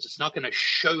unlisted number is. It's not going to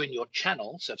show in your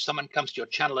channel. So if someone comes to your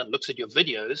channel and looks at your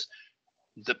videos,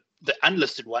 the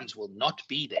unlisted ones will not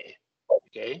be there.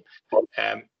 Okay,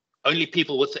 only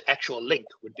people with the actual link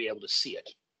would be able to see it.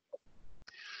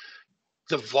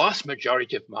 The vast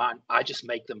majority of mine, I just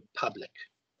make them public.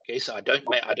 Okay, so I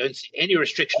don't see any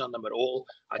restriction on them at all.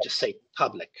 I just say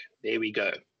public. There we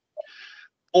go.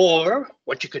 Or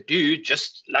what you could do,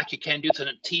 just like you can do in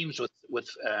Teams with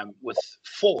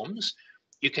forms,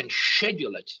 you can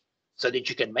schedule it so that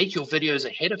you can make your videos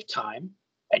ahead of time,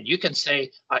 and you can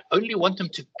say, I only want them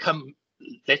to come,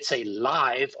 let's say,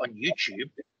 live on YouTube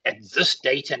at this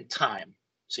date and time.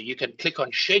 So you can click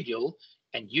on schedule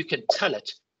and you can tell it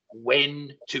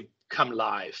when to come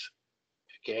live.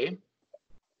 Okay.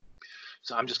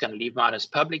 So I'm just going to leave mine as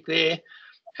public there.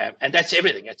 And that's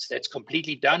everything. That's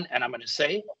completely done. And I'm going to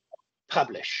say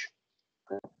publish.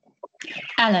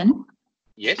 Alan?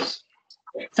 Yes?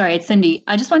 Sorry, it's Cindy.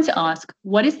 I just want to ask,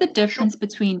 what is the difference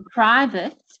between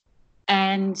private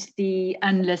and the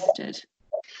unlisted?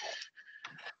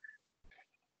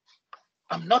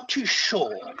 I'm not too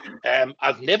sure.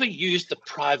 I've never used the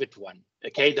private one.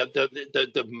 Okay,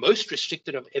 the most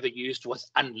restricted I've ever used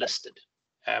was unlisted.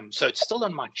 So it's still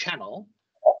on my channel,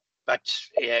 but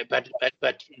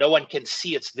no one can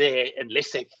see it's there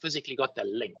unless they physically got the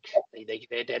link.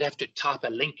 They'd have to type a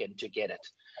link in to get it.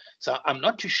 So I'm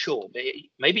not too sure.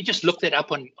 Maybe just look that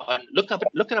up look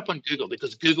it up on Google,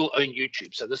 because Google own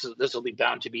YouTube. So this will be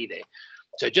bound to be there.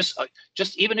 So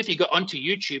just even if you go onto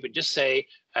YouTube and just say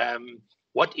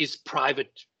what is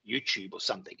private YouTube or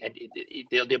something, and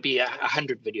there'll be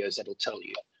 100 videos that'll tell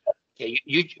you. Okay,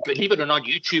 you believe it or not,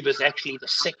 YouTube is actually the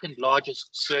second largest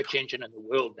search engine in the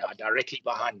world now, directly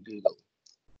behind Google.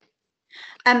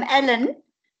 Alan,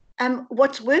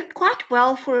 what's worked quite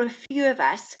well for a few of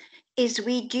us is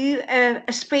we do a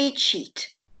spreadsheet,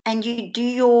 and you do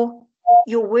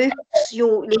your works,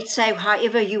 let's say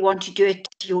however you want to do it,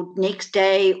 your next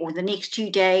day or the next 2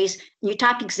 days, you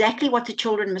type exactly what the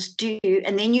children must do,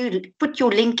 and then you put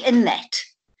your link in that,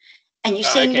 and you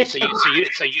send it.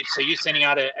 So you're sending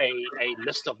out a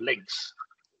list of links.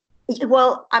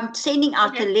 Well, I'm sending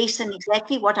out the lesson,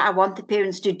 exactly what I want the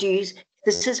parents to do.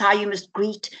 This is how you must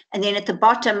greet, and then at the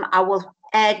bottom I will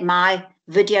add my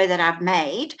video that I've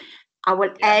made. I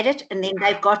will add it, and then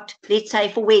they've got, let's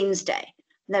say for Wednesday,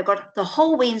 they've got the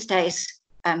whole Wednesday's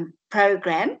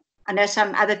program. I know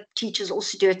some other teachers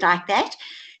also do it like that.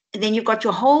 And then you've got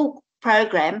your whole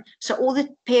program. So all the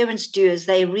parents do is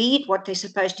they read what they're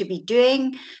supposed to be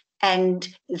doing, and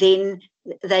then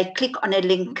they click on a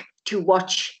link to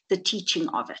watch the teaching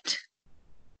of it,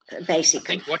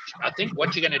 basically. I think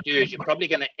what you're going to do is you're probably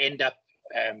going to end up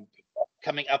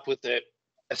coming up with a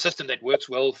system that works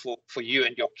well for you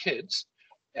and your kids.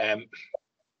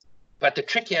 But the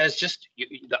trick here is just,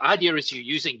 the idea is you're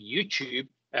using YouTube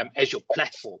as your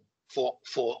platform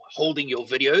for holding your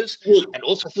videos, and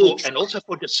also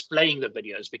for displaying the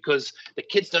videos, because the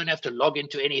kids don't have to log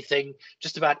into anything.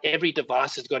 Just about every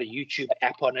device has got a YouTube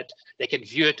app on it. They can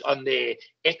view it on their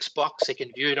Xbox, they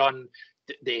can view it on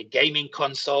their gaming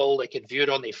console, they can view it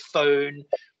on their phone,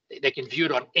 they can view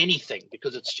it on anything,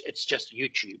 because it's just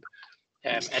YouTube.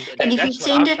 And that's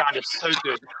what I found is so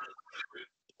good.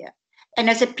 Yeah, and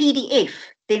as a PDF,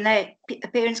 then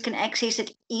parents can access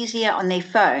it easier on their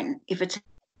phone if it's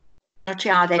Not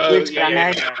sure how that works, but I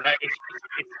know. No.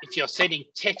 If you're sending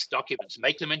text documents,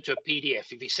 make them into a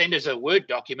PDF. If you send us a Word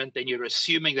document, then you're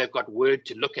assuming they've got Word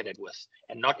to look at it with,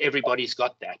 and not everybody's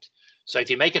got that. So if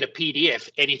you make it a PDF,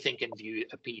 anything can view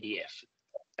a PDF.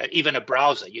 Even a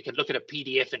browser, you can look at a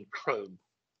PDF in Chrome.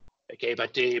 Okay,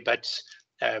 but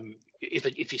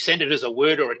if you send it as a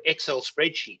Word or an Excel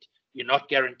spreadsheet, you're not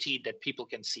guaranteed that people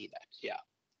can see that. Yeah.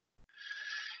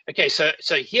 Okay, so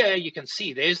here you can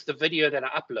see there's the video that I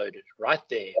uploaded right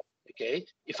there. Okay,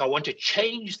 if I want to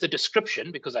change the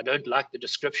description because I don't like the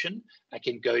description, I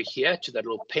can go here to that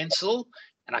little pencil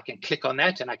and I can click on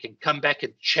that and I can come back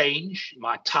and change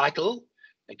my title.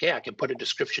 Okay, I can put a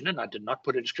description in. I did not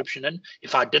put a description in.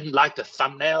 If I didn't like the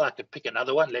thumbnail, I could pick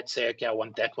another one. Let's say, okay, I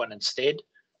want that one instead,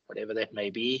 whatever that may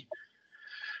be.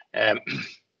 And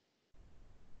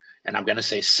I'm going to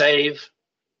say save.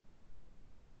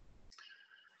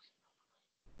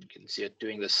 You can see it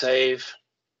doing the save.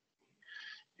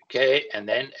 Okay, and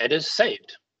then it is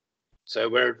saved. So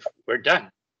we're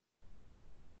done.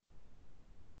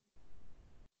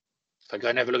 If I go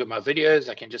and have a look at my videos,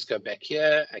 I can just go back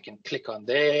here. I can click on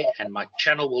there and my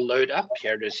channel will load up.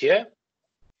 Here it is here.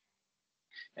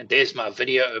 And there's my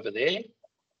video over there.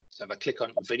 So if I click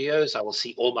on videos, I will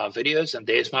see all my videos and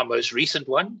there's my most recent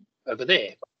one over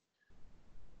there.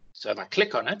 So if I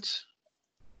click on it,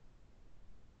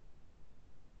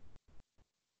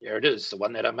 there it is, the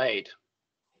one that I made.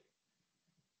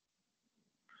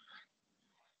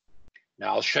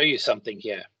 Now I'll show you something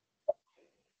here.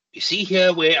 You see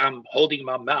here where I'm holding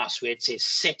my mouse where it says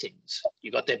settings.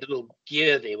 You got that little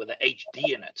gear there with the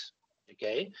HD in it.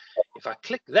 Okay. If I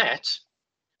click that,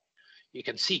 you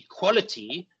can see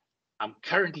quality. I'm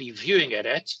currently viewing it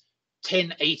at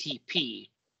 1080p.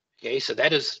 Okay, so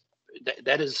that is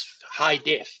high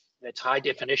def. That's high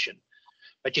definition.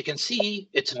 But you can see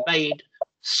it's made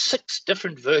 6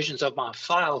 different versions of my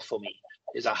file for me.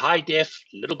 There's a high def,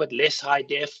 a little bit less high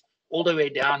def, all the way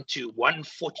down to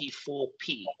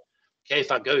 144p. Okay,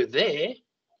 if I go there,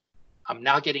 I'm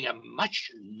now getting a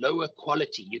much lower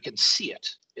quality. You can see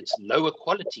it. It's lower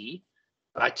quality,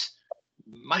 but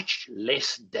much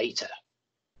less data.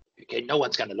 Okay, no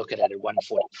one's going to look at it at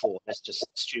 144. That's just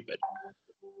stupid.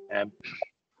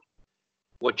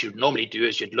 What you'd normally do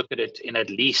is you'd look at it in at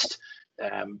least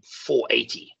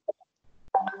 480.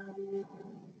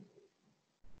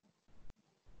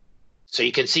 So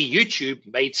you can see YouTube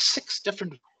made 6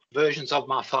 different versions of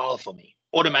my file for me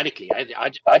automatically.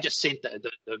 I just sent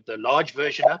the large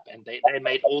version up and they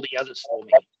made all the others for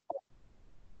me.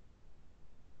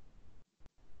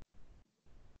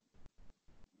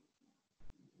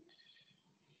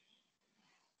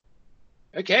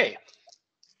 Okay,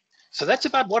 so that's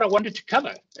about what I wanted to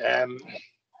cover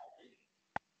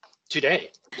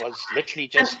today. Was literally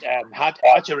just how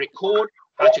to record,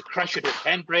 how to crush it with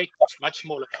Handbrake, it's a much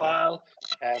smaller file,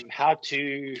 how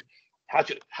to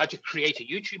create a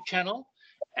YouTube channel,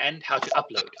 and how to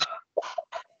upload.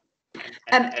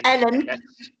 Alan,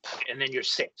 and then you're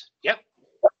set. Yep.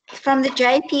 From the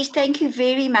JPs, thank you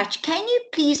very much. Can you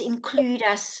please include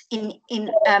us in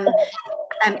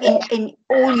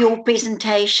all your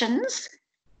presentations?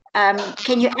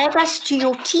 Can you add us to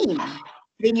your team?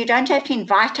 Then you don't have to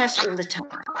invite us all the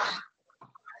time.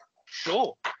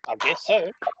 Sure, I guess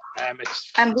so.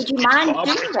 Would you mind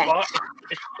doing that?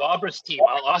 It's Barbara's team.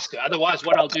 I'll ask her. Otherwise,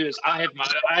 what I'll do is I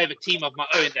have a team of my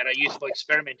own that I use for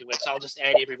experimenting with. So I'll just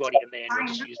add everybody in there and we'll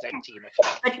just use that team.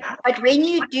 But when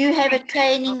you do have a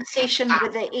training session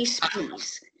with the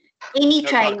SPs, any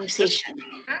training session,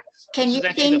 can you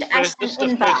send us an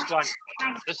invite?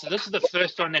 This is the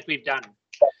first one that we've done.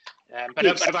 But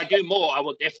if I do more, I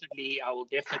will definitely.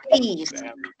 Please.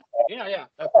 Yeah,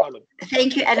 no problem.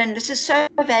 Thank you, Alan. This is so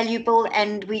valuable,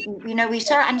 and we're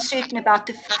so uncertain about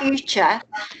the future,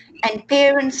 and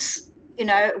parents,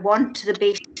 want the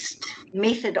best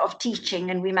method of teaching,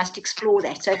 and we must explore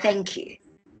that. So thank you.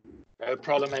 No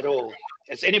problem at all.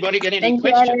 Has anybody got any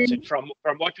questions from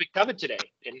what we covered today?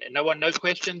 And no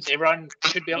questions. Everyone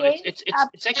should be able. It's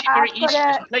actually very easy.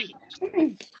 Just play.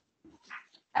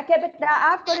 Okay, but now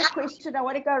I've got a question. I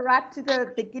want to go right to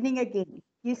the beginning again.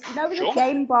 With the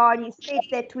game bar, you said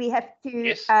that we have to,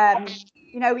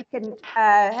 we can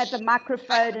have the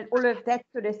microphone and all of that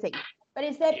sort of thing. But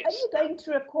is that only going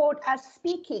to record us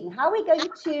speaking? How are we going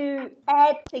to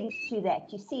add things to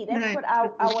that? You see, that's what I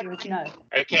want to know.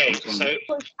 Okay, so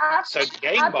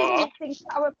Gamebar.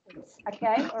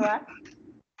 Okay, all right.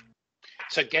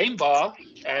 So Gamebar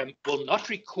will not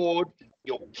record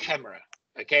your camera.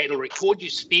 Okay, it'll record you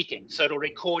speaking. So it'll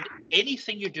record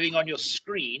anything you're doing on your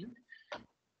screen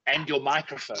and your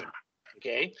microphone.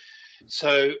 Okay,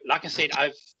 So, like I said,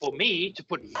 for me to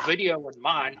put video on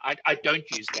mine, I don't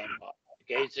use Gamebar.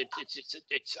 Okay,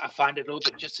 it's I find it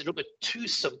just a little bit too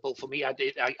simple for me.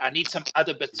 I need some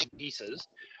other bits and pieces.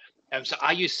 So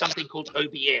I use something called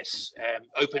OBS,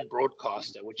 Open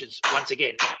Broadcaster, which is once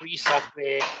again free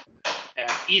software,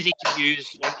 easy to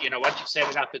use. Once you set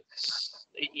it up, it's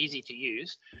easy to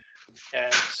use.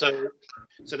 So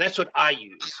that's what I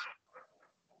use.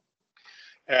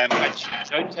 But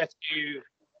you don't have to.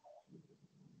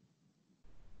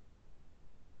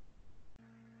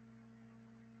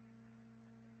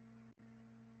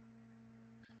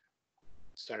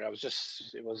 Sorry,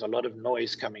 there was a lot of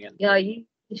noise coming in. Yeah, you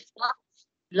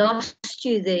lost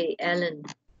you there, Alan.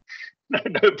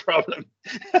 No problem.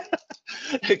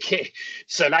 Okay,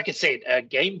 so like I said,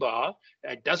 Gamebar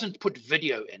doesn't put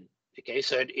video in. Okay,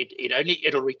 so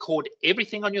it'll record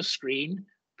everything on your screen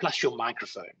plus your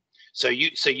microphone. So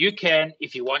you can,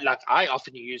 if you want, like I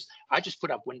often use, I just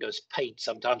put up Windows Paint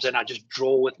sometimes and I just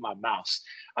draw with my mouse.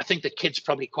 I think the kids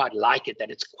probably quite like it, that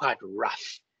it's quite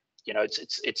rough.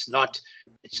 It's not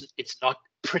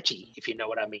pretty, if you know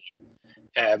what I mean.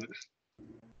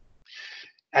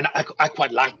 And I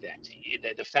quite like that,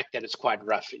 the fact that it's quite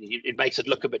rough. It makes it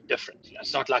look a bit different.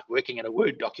 It's not like working in a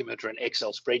Word document or an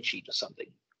Excel spreadsheet or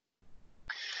something.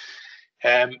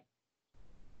 And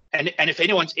if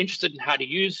anyone's interested in how to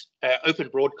use Open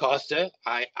Broadcaster,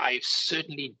 I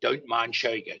certainly don't mind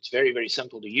showing you. It's very, very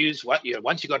simple to use.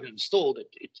 Once you got it installed,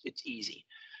 it's easy.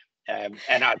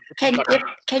 Can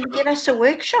you give us a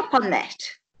workshop on that?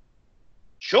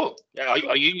 Sure.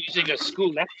 Are you using a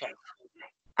school laptop?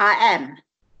 I am.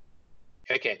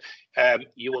 Okay.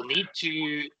 You will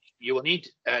need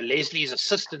Leslie's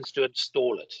assistance to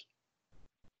install it,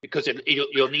 because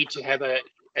you'll need to have an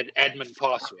admin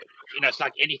password. It's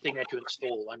like anything that you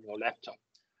install on your laptop.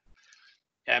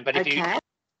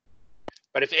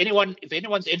 But if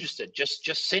anyone's interested,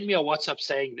 just send me a WhatsApp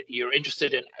saying that you're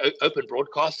interested in Open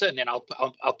Broadcaster, and then I'll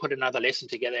put another lesson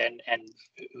together, and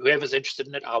whoever's interested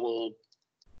in it,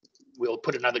 we'll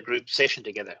put another group session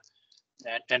together,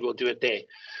 and we'll do it there.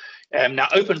 Now,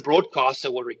 Open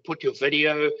Broadcaster will put your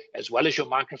video as well as your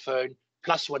microphone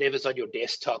plus whatever's on your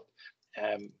desktop.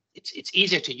 It's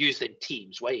easier to use than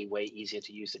Teams, way easier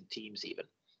to use than Teams even.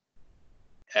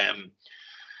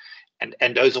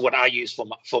 And those are what I use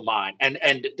for mine. And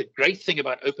the great thing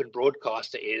about Open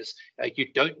Broadcaster is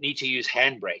you don't need to use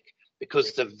Handbrake,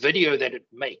 because the video that it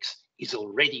makes is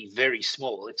already very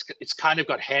small. It's kind of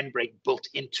got Handbrake built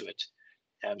into it.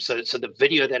 So the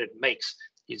video that it makes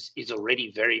is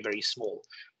already very, very small.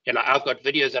 I've got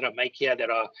videos that I make here that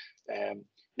are,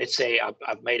 let's say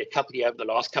I've made a couple here over the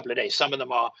last couple of days. Some of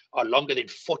them are longer than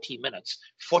 40 minutes.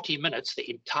 40 minutes, the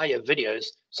entire video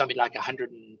is something like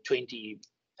 120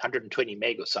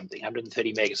 meg or something,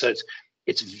 130 meg. So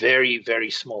it's very, very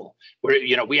small.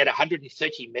 We had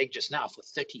 130 meg just now for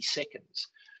 30 seconds.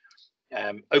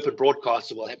 Open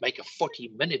Broadcaster will make a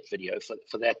 40-minute video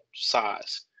for that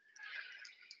size.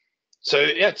 So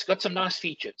yeah, it's got some nice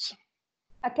features.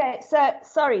 Okay, so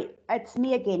sorry, it's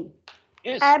me again.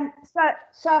 Yes.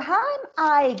 So how am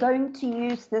I going to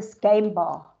use this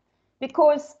Gamebar?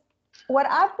 Because what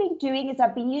I've been doing is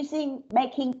I've been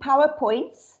making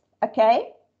PowerPoints,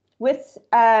 okay, with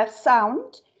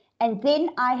sound, and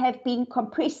then I have been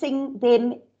compressing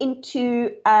them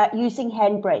into using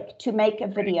Handbrake to make a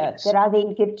video that I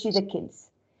then give to the kids.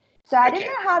 So I don't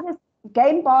know how this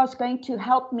Gamebar is going to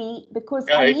help me, because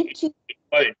I need to. It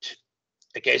won't.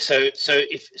 Okay, so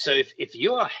if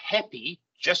you are happy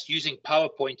just using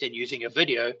PowerPoint and using a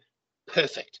video,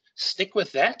 perfect. Stick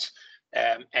with that,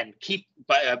 and keep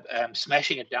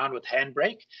smashing it down with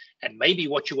Handbrake. And maybe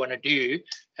what you want to do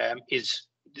is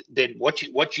then what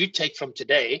you take from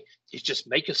today is just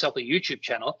make yourself a YouTube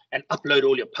channel and upload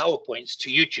all your PowerPoints to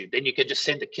YouTube. Then you can just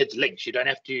send the kids links. You don't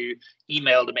have to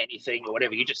email them anything or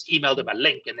whatever. You just email them a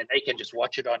link, and then they can just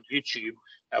watch it on YouTube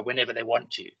whenever they want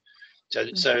to.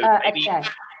 So maybe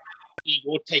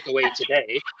your takeaway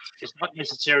today is not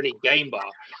necessarily Gamebar.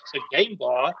 So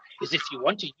Gamebar is if you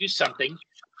want to use something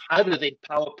other than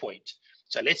PowerPoint.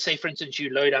 So let's say, for instance, you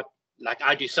load up, like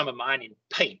I do some of mine in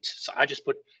Paint. So I just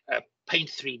put Paint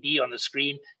 3D on the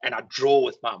screen and I draw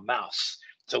with my mouse.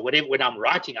 So when I'm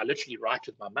writing, I literally write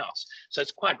with my mouse. So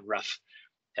it's quite rough.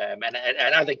 And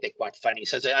I think they're quite funny.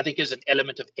 So I think there's an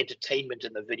element of entertainment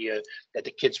in the video that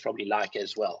the kids probably like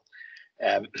as well.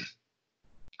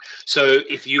 So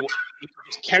if you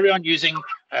just carry on using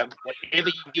whatever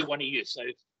you want to use. So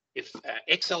if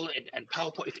Excel and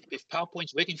PowerPoint, if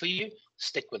PowerPoint's working for you,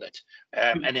 stick with it.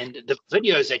 And then the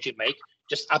videos that you make,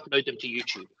 just upload them to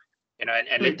YouTube, and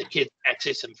let the kids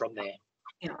access them from there.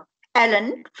 Yeah.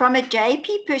 Alan, from a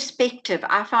JP perspective,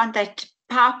 I found that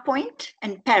PowerPoint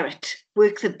and Parrot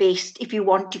work the best if you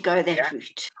want to go that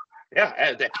route.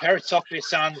 Yeah, that Parrot software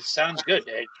sounds good.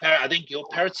 I think your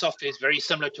Parrot software is very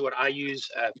similar to what I use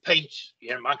Paint,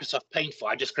 Microsoft Paint for.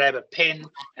 I just grab a pen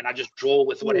and I just draw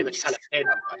with whatever color pen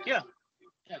I've got. Yeah.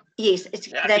 Yes,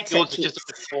 I think yours is just a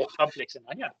bit more complex than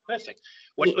mine. Yeah, perfect.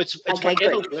 It's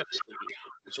whatever works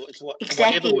for you. It's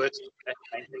whatever works.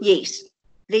 Yes.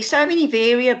 There's so many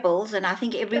variables, and I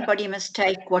think everybody must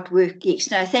take what works.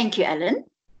 Yes. No, thank you, Alan.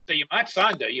 So you might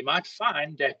find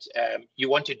that you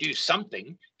want to do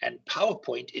something, and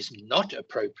PowerPoint is not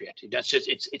appropriate.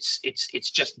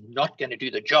 It's just not going to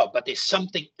do the job. But there's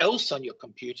something else on your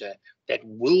computer that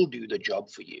will do the job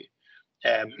for you.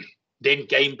 Then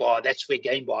Gamebar, that's where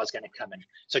Gamebar is going to come in.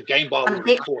 So Gamebar will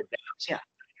record that. Yeah,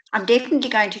 I'm definitely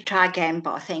going to try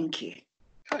Gamebar. Thank you.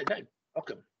 Oh, no,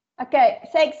 welcome. Okay,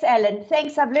 thanks, Alan.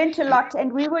 Thanks. I've learned a lot,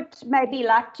 and we would maybe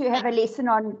like to have a lesson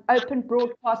on open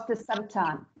broadcasters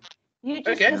sometime. You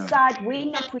just decide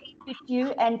when that we fit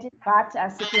you and invite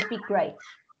us. It would be great.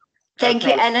 Thank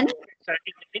you, Alan. So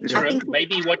in the interim,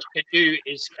 maybe what you can do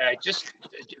is just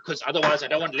because otherwise I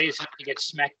don't want Leslie to get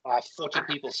smacked by 40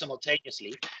 people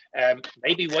simultaneously.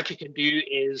 Maybe what you can do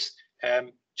is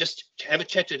just have a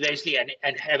chat with Leslie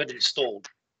and have it installed.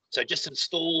 So just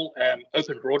install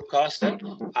Open Broadcaster.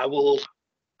 I will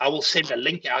send a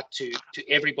link out to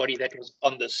everybody that was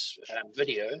on this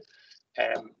video,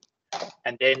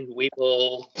 and then we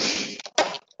will.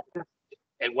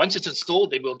 And once it's installed,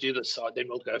 then we'll do this. Then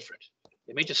we'll go for it.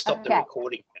 Let me just stop the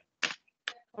recording.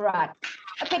 All right.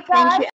 Okay, guys.